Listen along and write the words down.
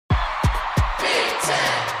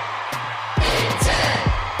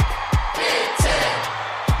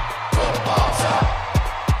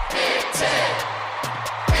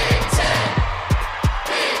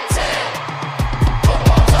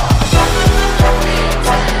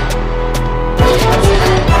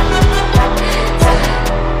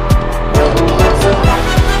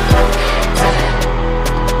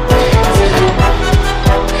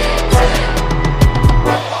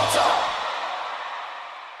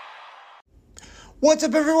What's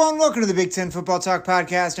up, everyone? Welcome to the Big Ten Football Talk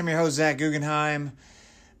Podcast. I'm your host, Zach Guggenheim.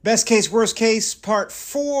 Best case, worst case, part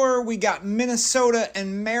 4. We got Minnesota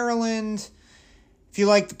and Maryland. If you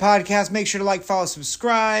like the podcast, make sure to like, follow,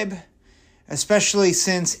 subscribe, especially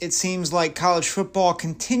since it seems like college football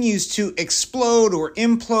continues to explode or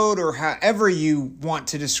implode or however you want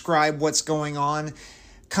to describe what's going on.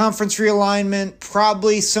 Conference realignment,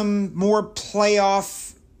 probably some more playoff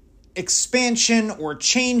expansion or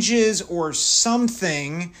changes or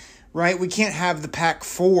something, right? We can't have the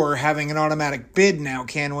Pac-4 having an automatic bid now,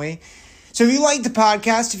 can we? So if you like the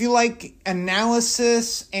podcast, if you like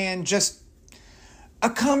analysis and just a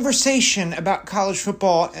conversation about college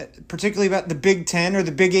football, particularly about the Big Ten or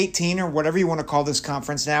the Big 18 or whatever you want to call this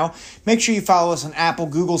conference now, make sure you follow us on Apple,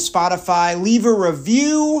 Google, Spotify. Leave a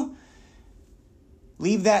review.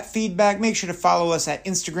 Leave that feedback. Make sure to follow us at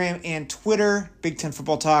Instagram and Twitter. Big Ten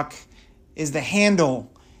Football Talk is the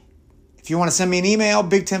handle. If you want to send me an email,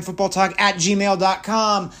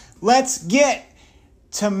 bigtenfootballtalk@gmail.com. Let's get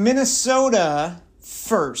to Minnesota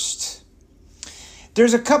first.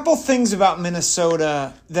 There's a couple things about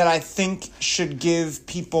Minnesota that I think should give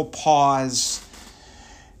people pause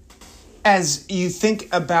as you think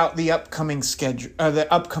about the upcoming schedule,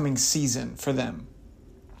 the upcoming season for them.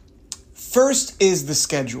 First is the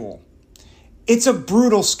schedule. It's a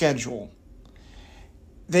brutal schedule.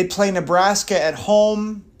 They play Nebraska at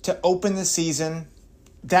home to open the season.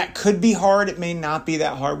 That could be hard. It may not be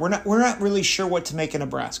that hard. We're not really sure what to make of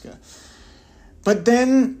Nebraska. But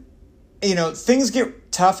then, things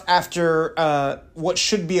get tough after what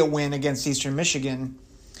should be a win against Eastern Michigan.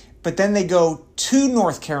 But then they go to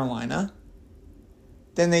North Carolina.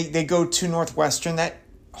 Then they go to Northwestern. That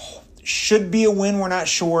should be a win. We're not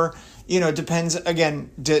sure. It depends, again,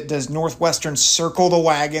 does Northwestern circle the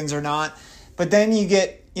wagons or not? But then you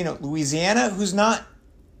get, Louisiana,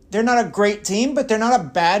 they're not a great team, but they're not a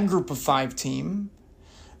bad group of 5 team.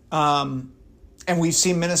 And we've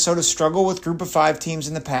seen Minnesota struggle with group of 5 teams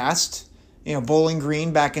in the past. Bowling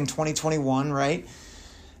Green back in 2021, right?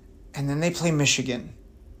 And then they play Michigan.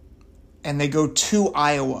 And they go to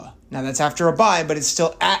Iowa. Now, that's after a bye, but it's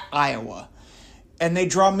still at Iowa. And they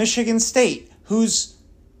draw Michigan State, who's...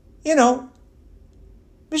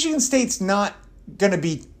 Michigan State's not going to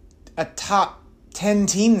be a top 10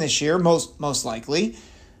 team this year, most likely.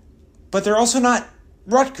 But they're also not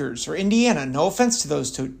Rutgers or Indiana. No offense to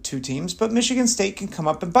those two teams, but Michigan State can come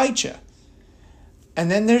up and bite you.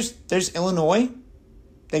 And then there's Illinois.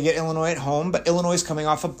 They get Illinois at home, but Illinois is coming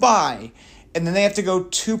off a bye. And then they have to go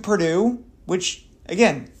to Purdue, which,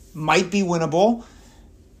 again, might be winnable.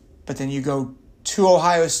 But then you go to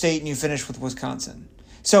Ohio State and you finish with Wisconsin.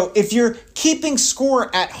 So if you're keeping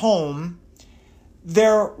score at home,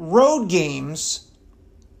 their road games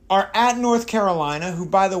are at North Carolina, who,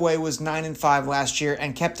 by the way, was 9-5 last year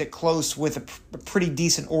and kept it close with a pretty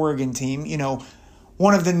decent Oregon team.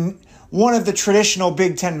 One of the traditional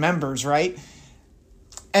Big Ten members, right?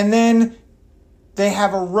 And then they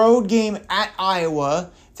have a road game at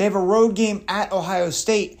Iowa. They have a road game at Ohio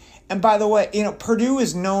State. And by the way, Purdue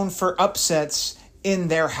is known for upsets in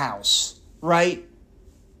their house, right?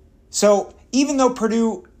 So even though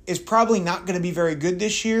Purdue is probably not going to be very good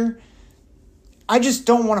this year, I just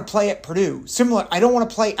don't want to play at Purdue. Similar, I don't want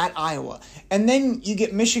to play at Iowa. And then you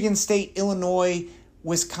get Michigan State, Illinois,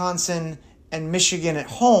 Wisconsin, and Michigan at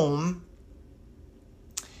home.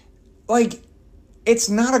 It's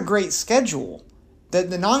not a great schedule.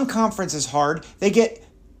 The non-conference is hard. They get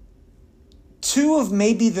 2 of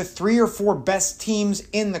maybe the 3 or 4 best teams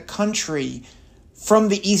in the country from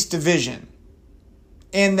the East Division.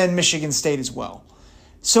 And then Michigan State as well.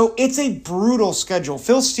 So it's a brutal schedule.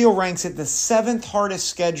 Phil Steele ranks it the 7th hardest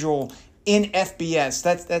schedule in FBS.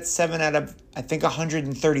 That's 7 out of, I think,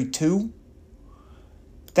 132.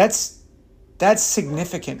 That's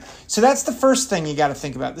significant. So that's the first thing you got to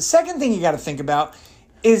think about. The second thing you got to think about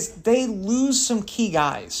is they lose some key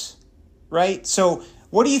guys, right? So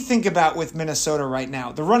what do you think about with Minnesota right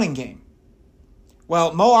now? The running game.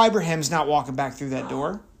 Well, Mo Ibrahim's not walking back through that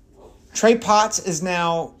door. Trey Potts is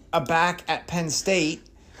now back at Penn State.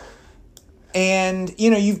 And,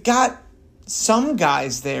 you've got some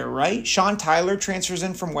guys there, right? Sean Tyler transfers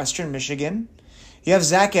in from Western Michigan. You have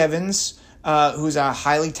Zach Evans, who's a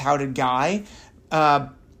highly touted guy.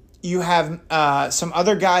 You have some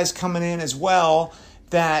other guys coming in as well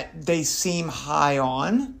that they seem high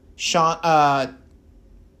on.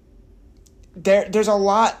 There's a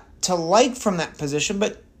lot to like from that position,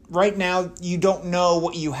 but right now you don't know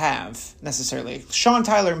what you have necessarily. Sean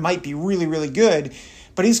Tyler might be really, really good,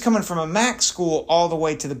 but he's coming from a MAC school all the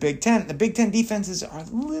way to the Big Ten. The Big Ten defenses are a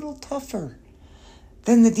little tougher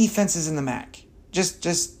than the defenses in the MAC. Just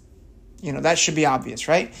that should be obvious,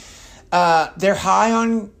 right? They're high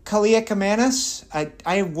on Kalia Kamanis.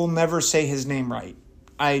 I will never say his name right.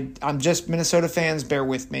 I'm just Minnesota fans, bear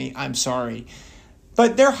with me. I'm sorry.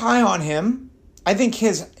 But they're high on him. I think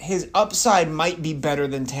his upside might be better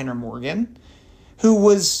than Tanner Morgan, who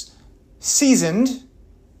was seasoned,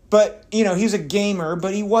 but, he was a gamer,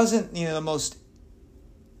 but he wasn't, the most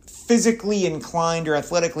physically inclined or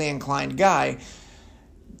athletically inclined guy.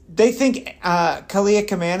 They think Kalia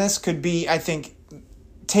Kamanis could be, I think,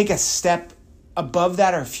 take a step above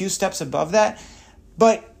that or a few steps above that.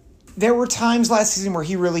 But there were times last season where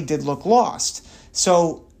he really did look lost.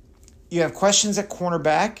 So you have questions at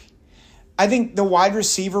cornerback. I think the wide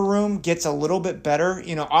receiver room gets a little bit better.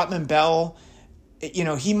 Ottman Bell,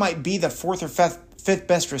 he might be the fourth or fifth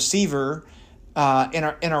best receiver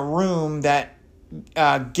in a room that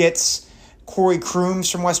gets Corey Crooms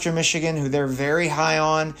from Western Michigan, who they're very high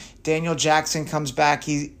on. Daniel Jackson comes back.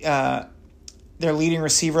 He their leading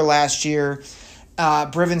receiver last year.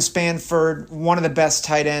 Brevin Spanford, one of the best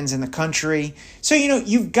tight ends in the country. So,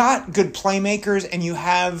 you've got good playmakers and you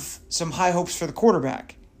have some high hopes for the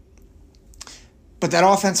quarterback. But that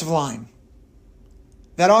offensive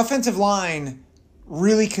line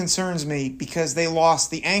really concerns me because they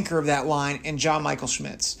lost the anchor of that line in John Michael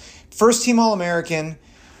Schmitz. First team All-American,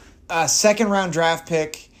 second round draft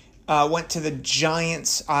pick, went to the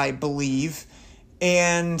Giants, I believe.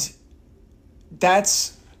 And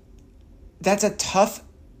that's a tough.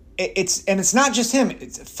 It's not just him.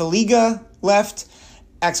 It's Faliga left,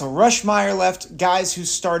 Axel Rushmeyer left, guys who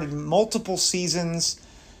started multiple seasons,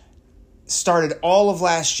 started all of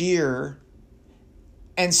last year,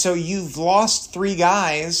 and so you've lost three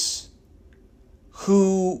guys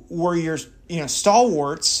who were your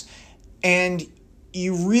stalwarts, and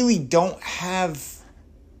you really don't have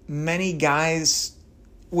many guys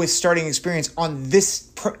with starting experience on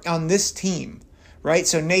this team. Right?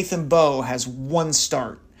 So Nathan Bowe has one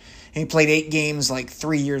start, and he played 8 games like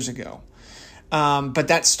 3 years ago. But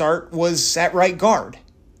that start was at right guard.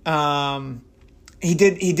 He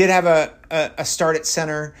did have a start at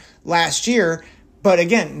center last year, but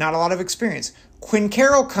again, not a lot of experience. Quinn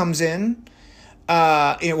Carroll comes in.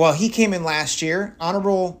 He came in last year.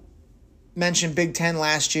 Honorable mention Big Ten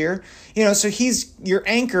last year. So he's your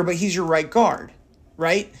anchor, but he's your right guard,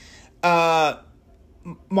 right?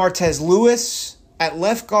 Martez Lewis at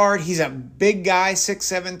left guard, he's a big guy,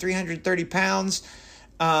 6'7", 330 pounds.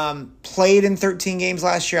 Played in 13 games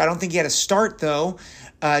last year. I don't think he had a start, though.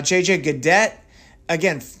 J.J. Gadet,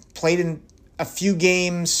 again, played in a few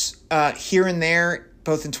games here and there,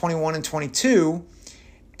 both in 21 and 22.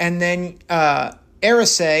 And then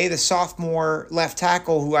Arcee, the sophomore left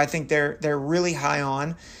tackle, who I think they're really high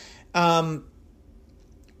on.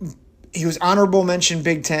 He was honorable mention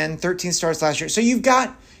Big Ten, 13 starts last year. So you've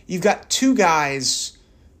got two guys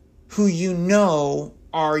who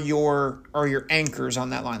are your anchors on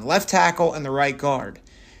that line, left tackle and the right guard.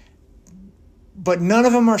 But none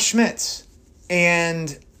of them are Schmitz.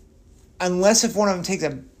 And unless if one of them takes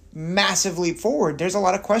a massive leap forward, there's a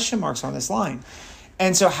lot of question marks on this line.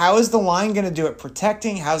 And so how is the line going to do at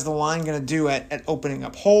protecting? How's the line going to do at opening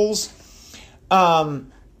up holes?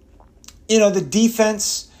 The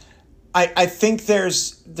defense, I think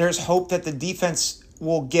there's hope that the defense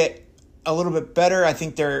will get a little bit better. I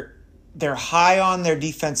think they're high on their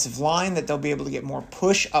defensive line, that they'll be able to get more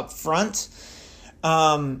push up front.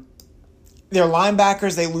 Their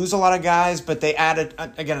linebackers, they lose a lot of guys, but they added,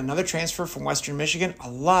 again, another transfer from Western Michigan. A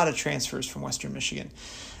lot of transfers from Western Michigan.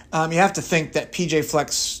 You have to think that PJ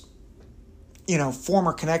Fleck's,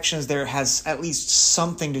 former connections there has at least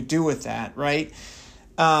something to do with that, right?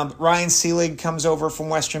 Ryan Seelig comes over from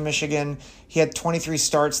Western Michigan. He had 23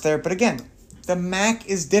 starts there. But again, the MAC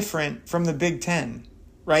is different from the Big Ten,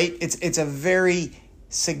 right? It's a very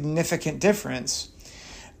significant difference.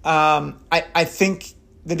 I think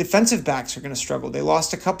the defensive backs are going to struggle. They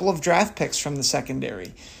lost a couple of draft picks from the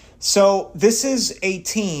secondary. So this is a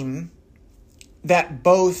team that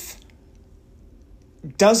both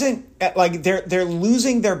doesn't, like, they're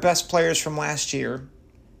losing their best players from last year.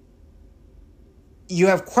 You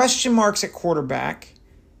have question marks at quarterback.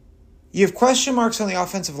 You have question marks on the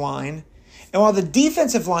offensive line. And while the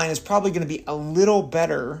defensive line is probably going to be a little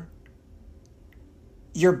better,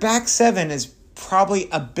 your back seven is probably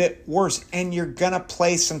a bit worse, and you're going to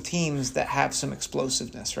play some teams that have some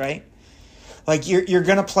explosiveness, right? Like you're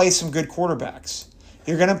going to play some good quarterbacks.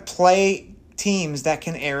 You're going to play teams that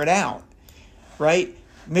can air it out, right?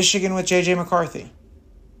 Michigan with J.J. McCarthy.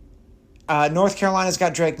 North Carolina's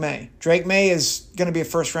got Drake May. Drake May is going to be a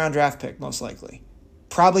first-round draft pick, most likely.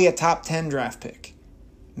 Probably a top 10 draft pick.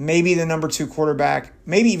 Maybe the number 2 quarterback.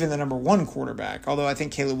 Maybe even the number 1 quarterback. Although I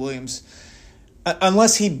think Caleb Williams,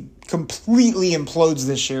 unless he completely implodes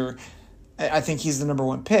this year, I think he's the number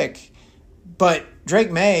 1 pick. But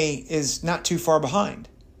Drake May is not too far behind.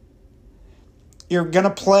 You're going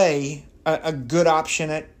to play a good option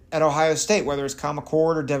at Ohio State, whether it's Kyle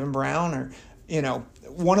McCord or Devin Brown or,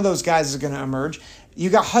 one of those guys is going to emerge. You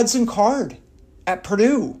got Hudson Card at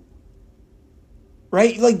Purdue,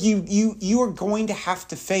 right? Like you are going to have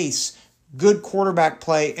to face good quarterback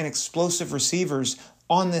play and explosive receivers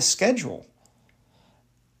on this schedule.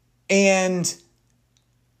 And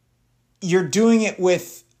you're doing it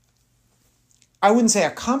with, I wouldn't say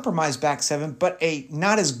a compromised back seven, but a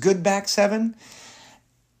not as good back seven.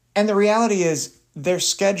 And the reality is their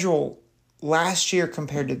schedule last year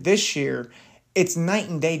compared to this year, it's night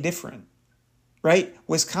and day different, right?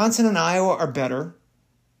 Wisconsin and Iowa are better.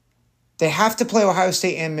 They have to play Ohio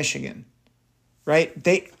State and Michigan, right?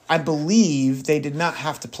 I believe they did not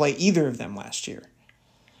have to play either of them last year,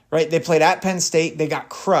 right? They played at Penn State. They got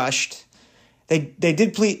crushed. They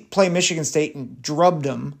did play Michigan State and drubbed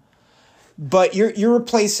them. But you're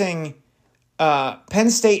replacing Penn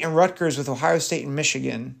State and Rutgers with Ohio State and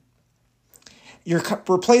Michigan. You're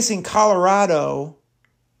replacing Colorado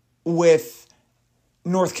with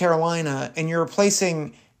North Carolina, and you're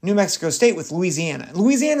replacing New Mexico State with Louisiana.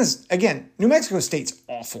 Louisiana's, again, New Mexico State's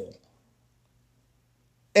awful.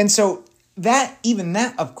 And so that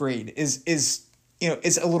upgrade is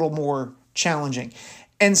a little more challenging.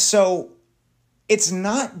 And so it's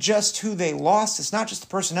not just who they lost, it's not just the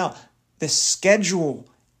personnel. The schedule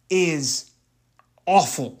is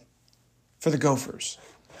awful for the Gophers.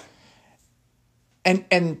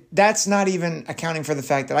 And that's not even accounting for the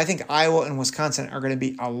fact that I think Iowa and Wisconsin are going to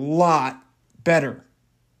be a lot better,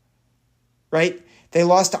 right? They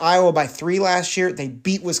lost to Iowa by 3 last year. They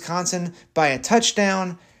beat Wisconsin by a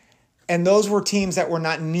touchdown. And those were teams that were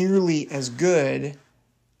not nearly as good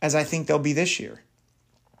as I think they'll be this year.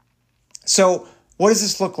 So what does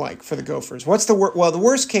this look like for the Gophers? What's the worst? Well, the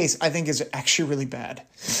worst case I think is actually really bad.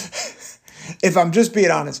 If I'm just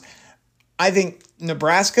being honest, I think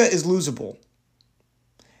Nebraska is losable.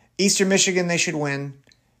 Eastern Michigan, they should win.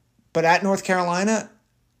 But at North Carolina,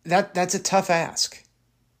 that's a tough ask,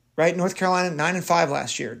 right? North Carolina, 9-5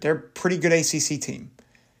 last year. They're a pretty good ACC team.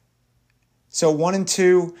 So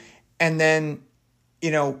 1-2, and then,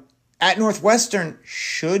 at Northwestern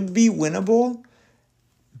should be winnable.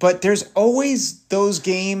 But there's always those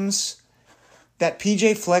games that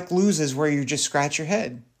PJ Fleck loses where you just scratch your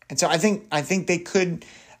head. And so I think they could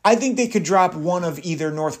drop one of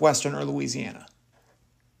either Northwestern or Louisiana.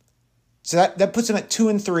 So that puts them at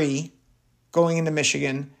 2-3 going into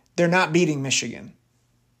Michigan. They're not beating Michigan.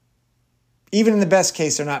 Even in the best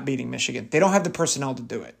case, they're not beating Michigan. They don't have the personnel to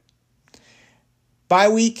do it. Bye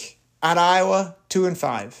week at Iowa,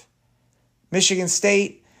 2-5. Michigan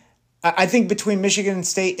State, I think between Michigan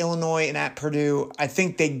State, Illinois, and at Purdue, I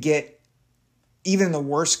think they get, even in the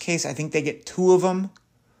worst case, I think they get 2 of them.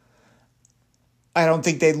 I don't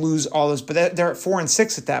think they lose all those, but they're at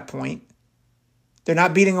 4-6 at that point. They're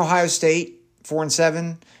not beating Ohio State,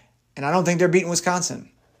 4-7, and I don't think they're beating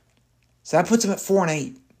Wisconsin. So that puts them at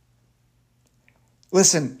 4-8.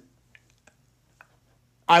 Listen,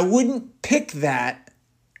 I wouldn't pick that,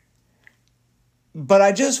 but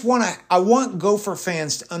I want Gopher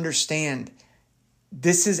fans to understand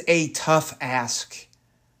this is a tough ask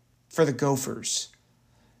for the Gophers.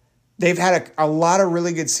 They've had a lot of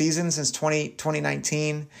really good seasons since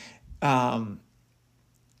 2019.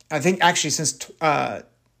 I think actually since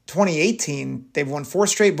 2018, they've won 4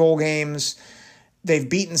 straight bowl games. They've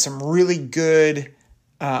beaten some really good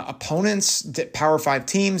opponents, Power 5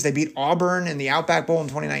 teams. They beat Auburn in the Outback Bowl in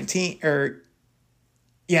 2019, the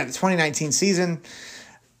 2019 season.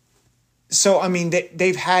 So, I mean,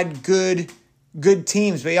 they've had good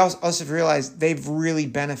teams, but you also have to realize they've really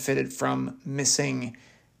benefited from missing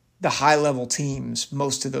the high-level teams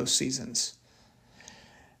most of those seasons.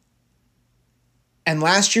 And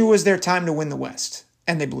last year was their time to win the West,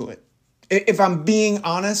 and they blew it. If I'm being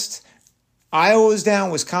honest, Iowa was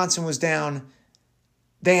down, Wisconsin was down.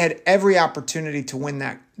 They had every opportunity to win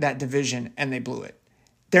that division, and they blew it.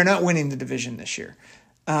 They're not winning the division this year.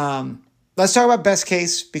 let's talk about best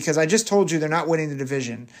case, because I just told you they're not winning the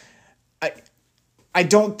division. I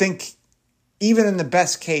don't think, even in the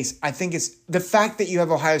best case, I think it's the fact that you have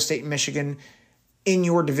Ohio State and Michigan in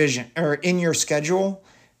your division or in your schedule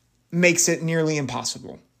makes it nearly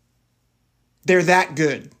impossible. They're that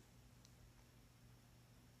good.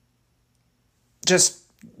 Just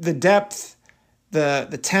the depth,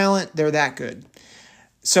 the talent, they're that good.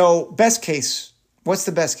 So best case, what's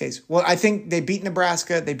the best case? Well, I think they beat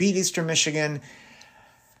Nebraska. They beat Eastern Michigan.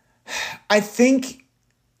 I think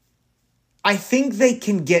they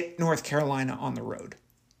can get North Carolina on the road.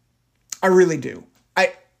 I really do.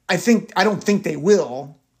 I don't think they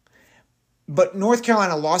will, but North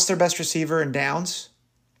Carolina lost their best receiver in Downs.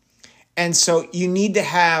 And so you need to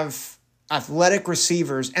have athletic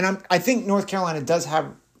receivers. And I think North Carolina does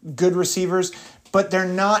have good receivers, but they're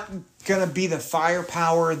not going to be the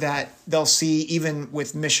firepower that they'll see even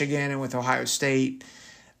with Michigan and with Ohio State.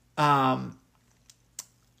 So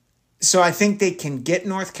I think they can get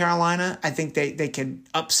North Carolina. I think they can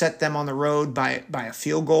upset them on the road by a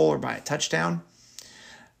field goal or by a touchdown.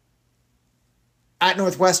 At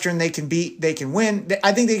Northwestern, they can win.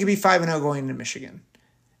 I think they could be 5-0 going into Michigan,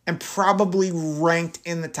 and probably ranked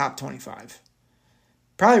in the top 25.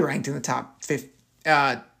 Probably ranked in the top 20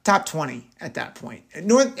 at that point.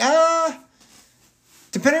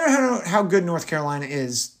 Depending on how good North Carolina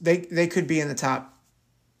is, they could be in the top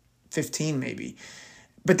 15 maybe.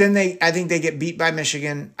 But then I think they get beat by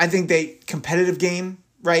Michigan. I think competitive game,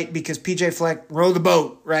 right? Because PJ Fleck row the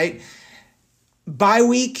boat, right? Bye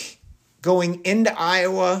week going into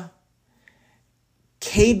Iowa.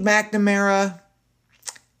 Cade McNamara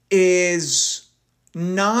is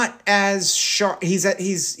not as sharp.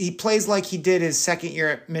 He plays like he did his second year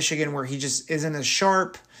at Michigan, where he just isn't as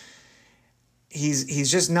sharp.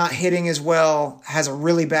 He's just not hitting as well. Has a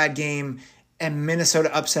really bad game, and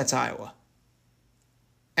Minnesota upsets Iowa.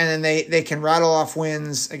 And then they can rattle off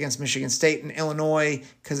wins against Michigan State and Illinois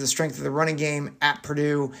because of the strength of the running game at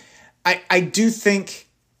Purdue. I do think,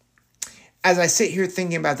 as I sit here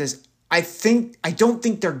thinking about this, I don't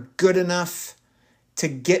think they're good enough to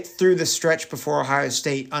get through the stretch before Ohio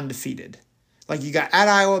State undefeated. Like, you got at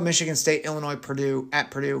Iowa, Michigan State, Illinois, Purdue, at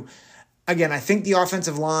Purdue. Again, I think the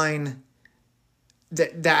offensive line,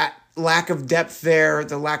 that lack of depth there,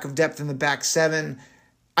 the lack of depth in the back seven,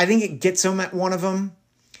 I think it gets them at one of them.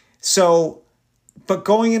 So, but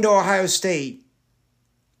going into Ohio State,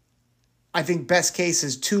 I think best case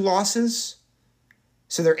is 2 losses.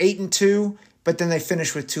 So they're 8-2, but then they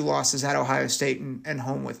finish with 2 losses at Ohio State and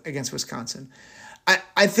home against Wisconsin.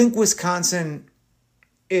 I think Wisconsin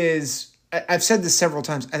is, I've said this several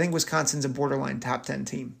times, I think Wisconsin's a borderline top 10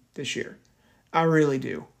 team this year. I really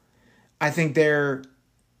do. I think they're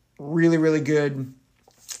really, really good.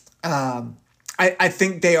 I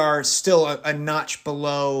think they are still a notch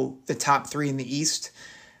below the top 3 in the East,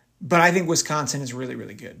 but I think Wisconsin is really,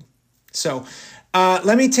 really good. So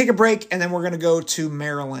let me take a break, and then we're going to go to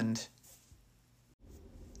Maryland.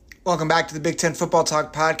 Welcome back to the Big Ten Football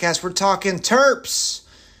Talk podcast. We're talking Terps,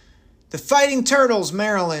 the Fighting Turtles,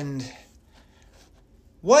 Maryland.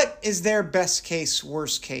 What is their best case,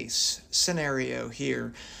 worst case scenario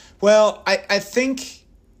here? Well, I think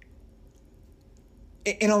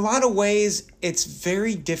in a lot of ways, it's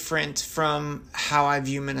very different from how I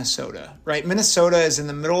view Minnesota, right? Minnesota is in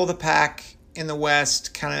the middle of the pack in the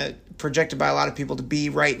West, kind of projected by a lot of people to be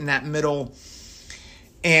right in that middle.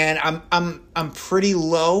 And I'm pretty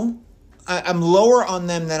low. I'm lower on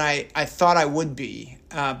them than I thought I would be.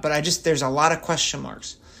 But there's a lot of question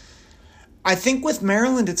marks. I think with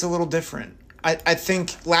Maryland, it's a little different. I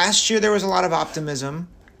think last year there was a lot of optimism.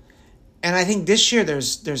 And I think this year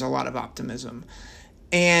there's a lot of optimism.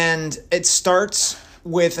 And it starts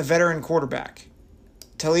with a veteran quarterback.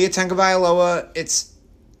 Taulia Tagovailoa,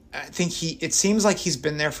 it seems like he's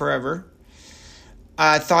been there forever.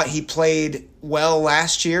 I thought he played well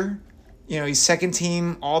last year. He's second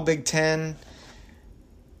team, all Big Ten.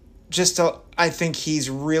 I think he's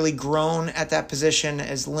really grown at that position,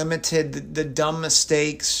 has limited the dumb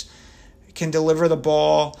mistakes, can deliver the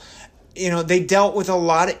ball. They dealt with a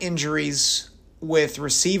lot of injuries with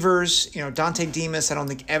receivers. Dante Demas, I don't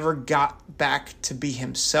think ever got back to be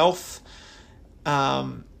himself.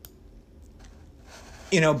 But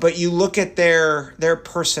you look at their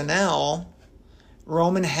personnel.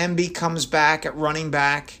 Roman Hemby comes back at running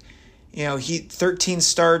back. He 13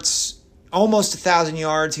 starts, almost 1,000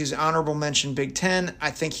 yards. He's an honorable mention Big Ten.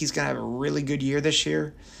 I think he's going to have a really good year this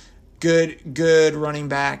year. Good running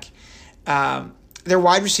back. Their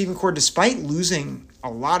wide receiving core, despite losing a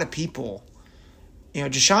lot of people,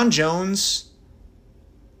 Deshaun Jones,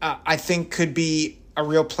 I think could be a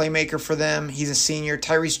real playmaker for them. He's a senior.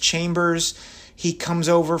 Tyrese Chambers, he comes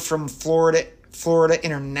over from Florida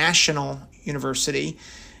International University.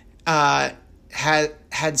 Had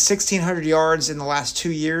 1,600 yards in the last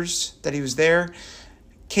 2 years that he was there.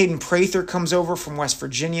 Caden Prather comes over from West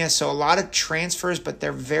Virginia. So a lot of transfers, but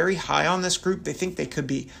they're very high on this group. They think they could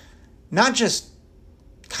be not just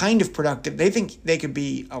kind of productive. They think they could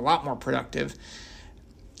be a lot more productive.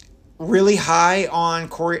 Really high on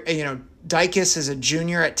Corey, Dykes is a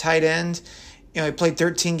junior at tight end. He played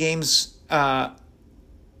 13 games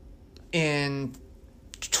in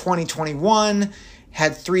 2021,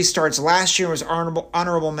 had 3 starts last year, was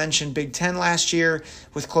honorable mention Big Ten last year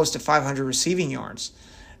with close to 500 receiving yards.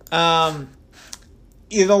 The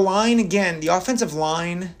line, again, the offensive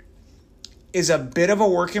line is a bit of a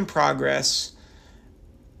work in progress.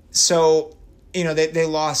 So, they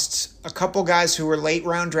lost a couple guys who were late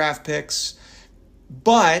round draft picks,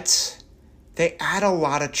 but they add a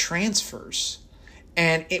lot of transfers.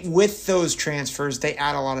 And with those transfers, they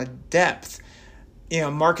add a lot of depth.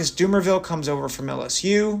 Marcus Dumerville comes over from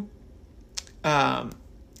LSU.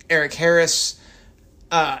 Eric Harris.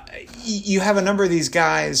 You have a number of these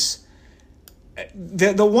guys.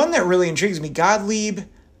 The one that really intrigues me, Gottlieb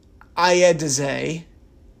Ayedeze,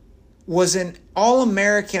 was an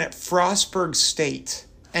All-American at Frostburg State.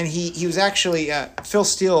 And he was actually, Phil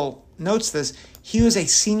Steele notes this, he was a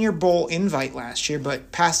Senior Bowl invite last year,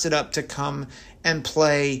 but passed it up to come and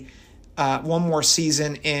play one more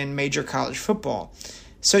season in major college football.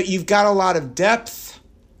 So you've got a lot of depth.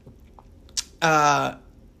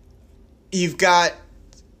 You've got,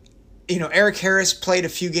 Eric Harris played a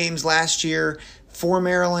few games last year for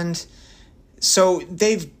Maryland. So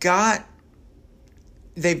they've got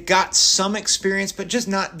some experience, but just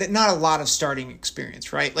not a lot of starting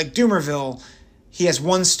experience, right? Like Dumerville, he has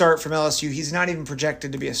 1 start from LSU. He's not even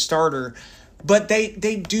projected to be a starter. But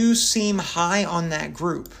they do seem high on that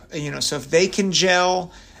group. So if they can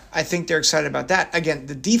gel, I think they're excited about that. Again,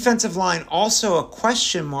 the defensive line, also a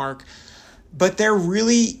question mark, but they're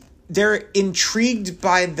intrigued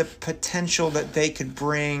by the potential that they could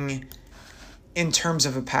bring in terms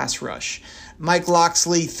of a pass rush. Mike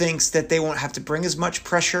Locksley thinks that they won't have to bring as much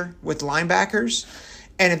pressure with linebackers.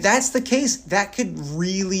 And if that's the case, that could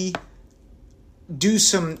really do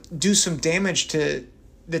some damage to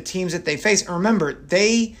the teams that they face. And remember,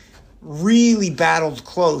 they really battled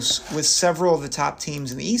close with several of the top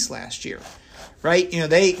teams in the East last year, right?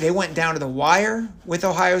 They went down to the wire with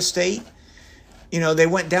Ohio State. They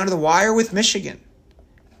went down to the wire with Michigan.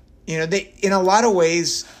 They, in a lot of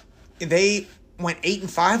ways, they went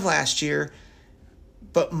 8-5 last year,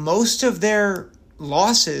 but most of their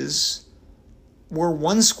losses were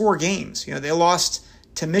 1-score games. They lost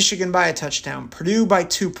to Michigan by a touchdown, Purdue by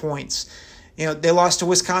 2 points. They lost to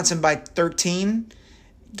Wisconsin by 13,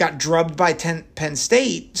 got drubbed by Penn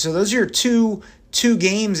State. So those are your two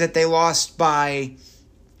games that they lost by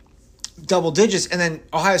double digits. And then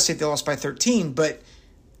Ohio State, they lost by 13. But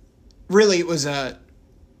really, it was a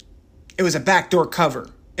backdoor cover.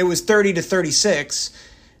 It was 30-36.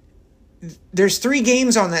 There's 3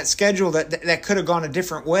 games on that schedule that could have gone a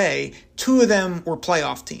different way. 2 of them were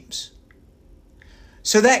playoff teams.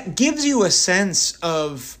 So that gives you a sense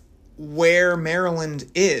of where Maryland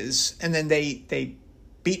is. And then they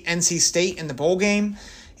beat NC State in the bowl game.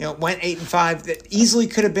 Went 8-5. That easily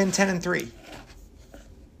could have been 10-3.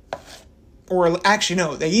 Or actually,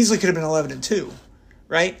 no, they easily could have been 11-2,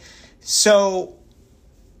 right? So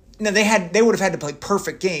now they would have had to play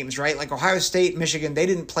perfect games, right? Like Ohio State, Michigan, they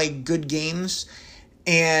didn't play good games,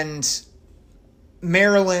 and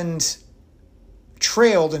Maryland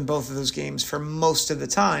trailed in both of those games for most of the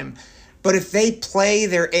time. But if they play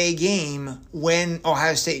their A game when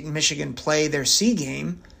Ohio State and Michigan play their C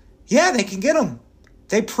game, yeah, they can get them.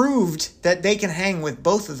 They proved that they can hang with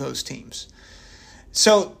both of those teams.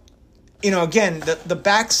 So, again, the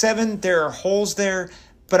back 7, there are holes there,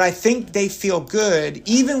 but I think they feel good,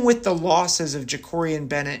 even with the losses of Jacorian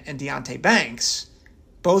Bennett and Deonte Banks.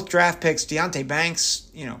 Both draft picks, Deonte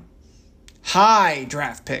Banks, high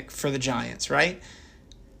draft pick for the Giants, right?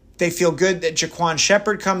 They feel good that Jaquan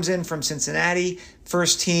Shepard comes in from Cincinnati,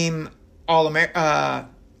 first team American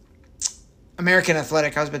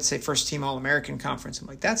Athletic. I was about to say first team All-American Conference. I'm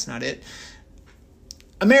like, that's not it.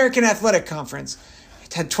 American Athletic Conference.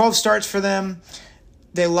 It had 12 starts for them.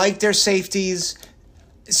 They like their safeties.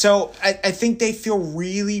 So I think they feel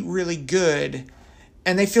really, really good,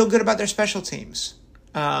 and they feel good about their special teams.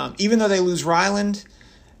 Even though they lose Ryland,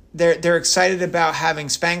 they're excited about having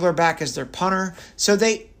Spangler back as their punter. So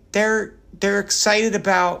they're excited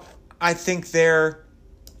about, I think, their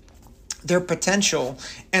their potential.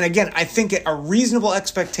 And again, I think a reasonable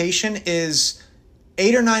expectation is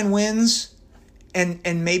 8 or 9 wins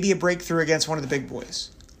and maybe a breakthrough against one of the big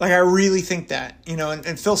boys. Like, I really think that,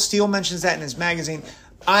 and Phil Steele mentions that in his magazine.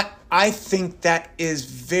 I think that is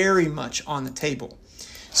very much on the table.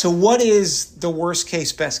 So what is the worst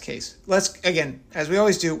case, best case? Let's, again, as we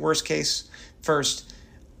always do, worst case first.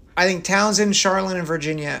 I think Townsend, Charlotte, and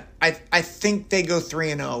Virginia, I think they go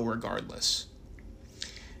 3-0 regardless.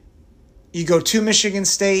 You go to Michigan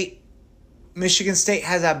State. Michigan State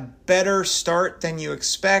has a better start than you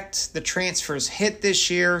expect. The transfers hit this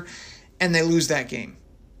year, and they lose that game.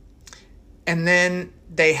 And then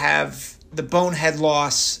they have the bonehead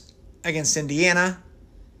loss against Indiana,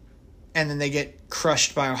 and then they get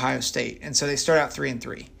crushed by Ohio State. And so they start out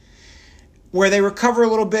 3-3. Where they recover a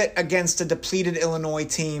little bit against a depleted Illinois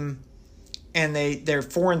team, and they're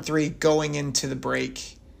 4-3 going into the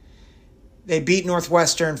break. They beat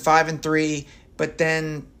Northwestern 5-3, but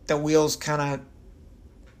then the wheels kind of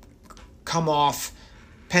come off.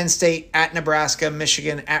 Penn State at Nebraska,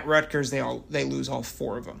 Michigan at Rutgers, they lose all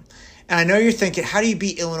 4 of them. And I know you're thinking, how do you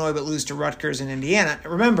beat Illinois but lose to Rutgers and Indiana?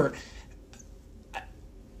 Remember,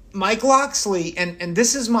 Mike Locksley, and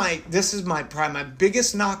this is my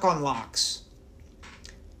biggest knock on Locks.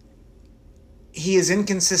 He is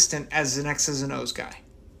inconsistent as an X's and O's guy.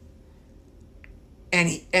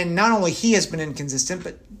 And not only he has been inconsistent,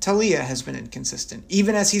 but Talia has been inconsistent.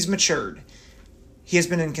 Even as he's matured, he has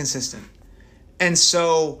been inconsistent. And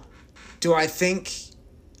so, do I think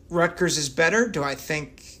Rutgers is better? Do I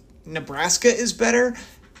think Nebraska is better?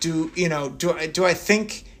 Do I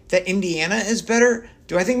think that Indiana is better?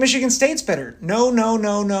 Do I think Michigan State's better? No.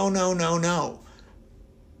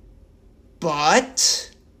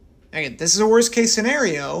 But, again, this is a worst case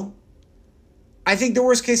scenario. I think the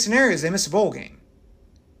worst case scenario is they miss a bowl game.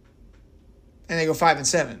 And they go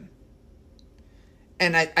 5-7.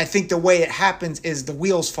 And I think the way it happens is the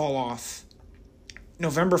wheels fall off.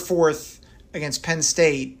 November 4th against Penn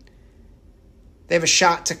State, they have a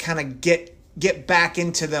shot to kind of get back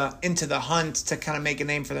into the hunt to kind of make a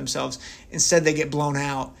name for themselves. Instead, they get blown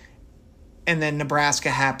out, and then Nebraska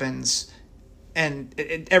happens, and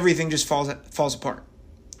everything just falls apart.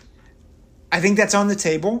 I think that's on the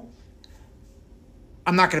table.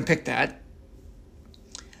 I'm not going to pick that.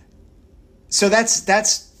 So that's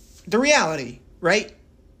the reality, right?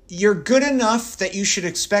 You're good enough that you should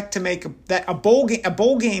expect to make a bowl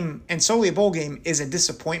game, and solely a bowl game, is a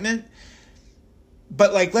disappointment.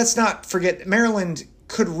 But let's not forget, Maryland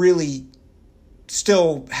could really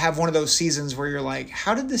still have one of those seasons where you're like,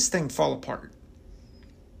 how did this thing fall apart?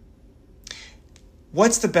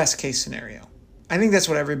 What's the best case scenario? I think that's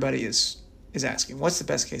what everybody is asking. What's the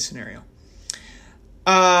best case scenario?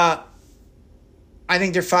 I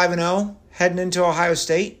think they're 5-0 heading into Ohio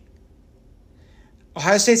State.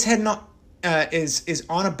 Ohio State's heading on, is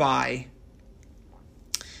on a bye,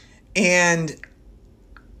 and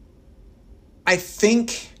I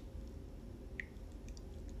think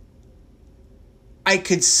I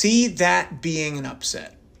could see that being an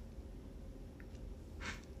upset.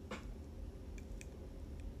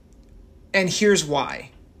 And here's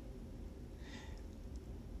why.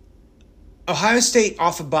 Ohio State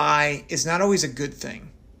off a bye is not always a good thing.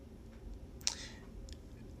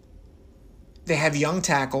 They have young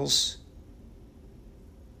tackles.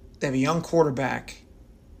 They have a young quarterback.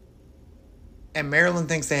 And Maryland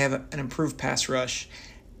thinks they have an improved pass rush.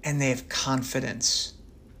 And they have confidence.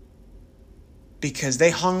 Because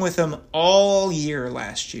they hung with them all year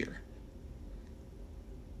last year.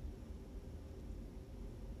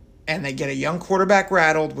 And they get a young quarterback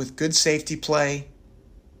rattled with good safety play.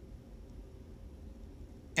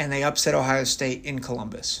 And they upset Ohio State in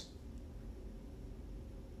Columbus.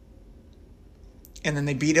 And then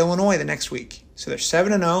they beat Illinois the next week. So they're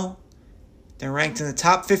 7-0. They're ranked in the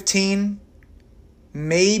top 15.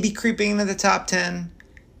 Maybe creeping into the top 10.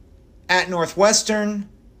 At Northwestern.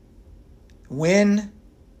 Win.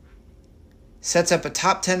 Sets up a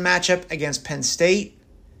top 10 matchup against Penn State,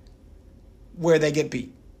 where they get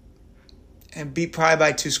beat. And beat probably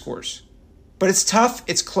by 2 scores. But it's tough.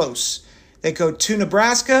 It's close. They go to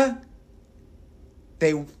Nebraska.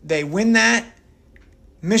 They win that.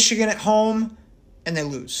 Michigan at home. And they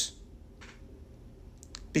lose.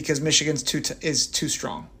 Because Michigan's is too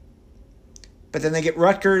strong. But then they get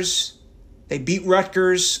Rutgers. They beat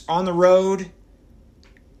Rutgers on the road.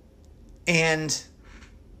 And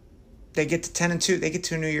they get to 10-2. They get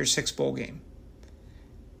to a New Year's Six bowl game.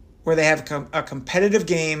 Where they have a competitive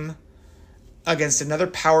game against another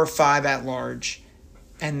Power 5 at large.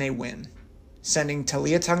 And they win. Sending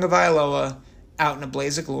Talia Tagovailoa out in a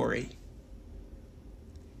blaze of glory.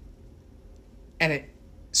 and it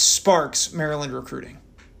sparks Maryland recruiting.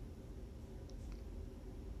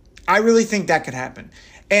 I really think that could happen.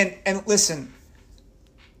 And listen,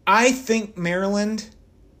 I think Maryland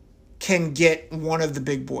can get one of the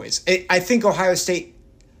big boys. I think Ohio State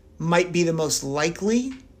might be the most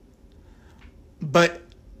likely, but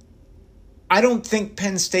I don't think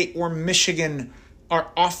Penn State or Michigan are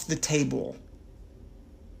off the table.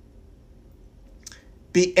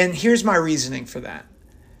 And here's my reasoning for that.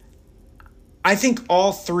 I think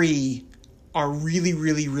all three are really,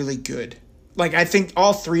 really, really good. Like, I think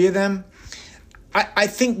all three of them, I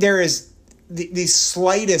think there is the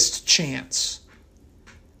slightest chance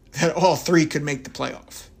that all three could make the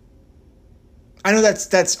playoff. I know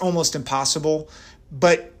that's almost impossible,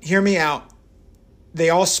 but hear me out. They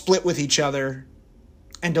all split with each other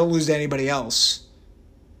and don't lose to anybody else.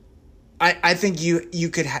 I think you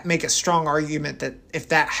could make a strong argument that if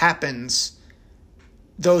that happens,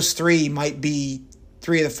 those three might be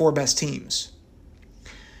three of the four best teams.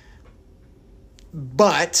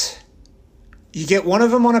 But you get one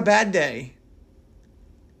of them on a bad day,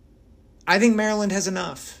 I think Maryland has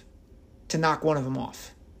enough to knock one of them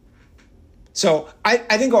off. So I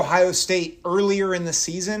think Ohio State earlier in the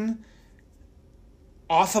season,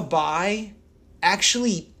 off a bye,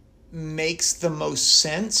 actually makes the most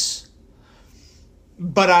sense.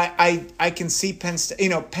 But I can see Penn State,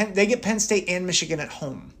 they get Penn State and Michigan at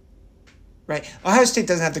home, right? Ohio State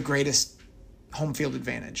doesn't have the greatest home field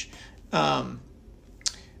advantage.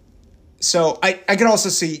 So I could also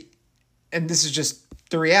see, and this is just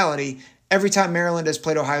the reality, every time Maryland has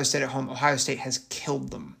played Ohio State at home, Ohio State has killed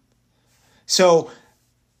them. So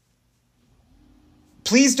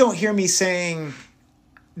please don't hear me saying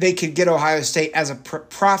they could get Ohio State as a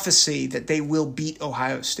prophecy that they will beat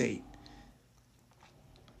Ohio State.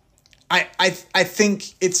 I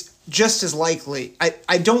think it's just as likely.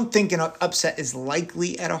 I don't think an upset is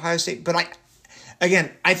likely at Ohio State, but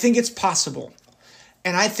I think it's possible.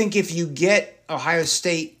 And I think if you get Ohio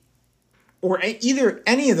State or either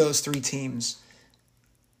any of those three teams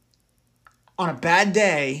on a bad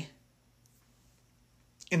day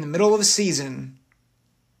in the middle of a season,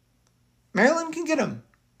 Maryland can get them.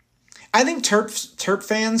 I think Terp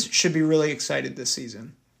fans should be really excited this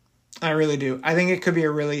season. I really do. I think it could be a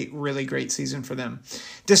really, really great season for them,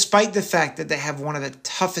 despite the fact that they have one of the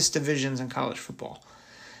toughest divisions in college football.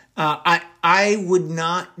 I would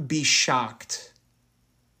not be shocked.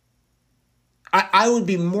 I would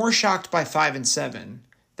be more shocked by 5-7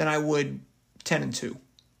 than I would 10-2.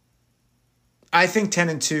 I think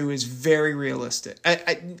 10-2 is very realistic.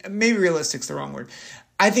 Maybe realistic's the wrong word.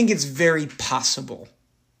 I think it's very possible.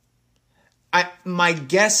 My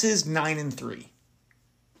guess is 9-3.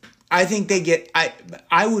 I think they get.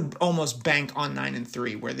 I would almost bank on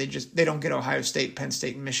 9-3, where they don't get Ohio State, Penn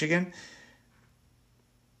State, and Michigan,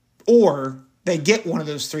 or they get one of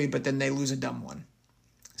those three, but then they lose a dumb one.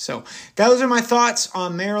 So those are my thoughts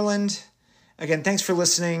on Maryland. Again, thanks for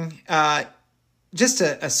listening. Just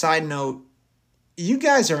a side note, you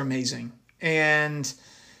guys are amazing, and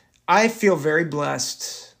I feel very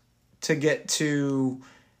blessed to get to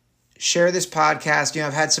share this podcast.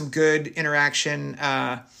 I've had some good interaction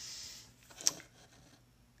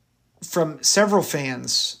from several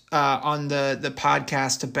fans on the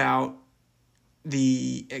podcast about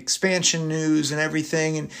the expansion news and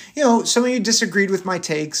everything. And, some of you disagreed with my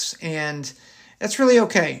takes, and that's really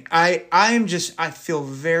okay. I feel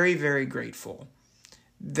very, very grateful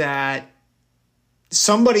that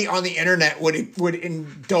somebody on the internet would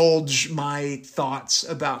indulge my thoughts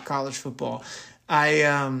about college football.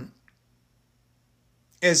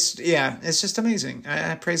 It's just amazing.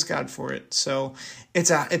 I praise God for it. So it's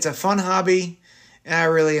a fun hobby, and I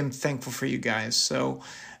really am thankful for you guys. So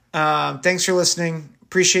thanks for listening.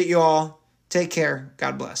 Appreciate you all. Take care.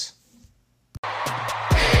 God bless.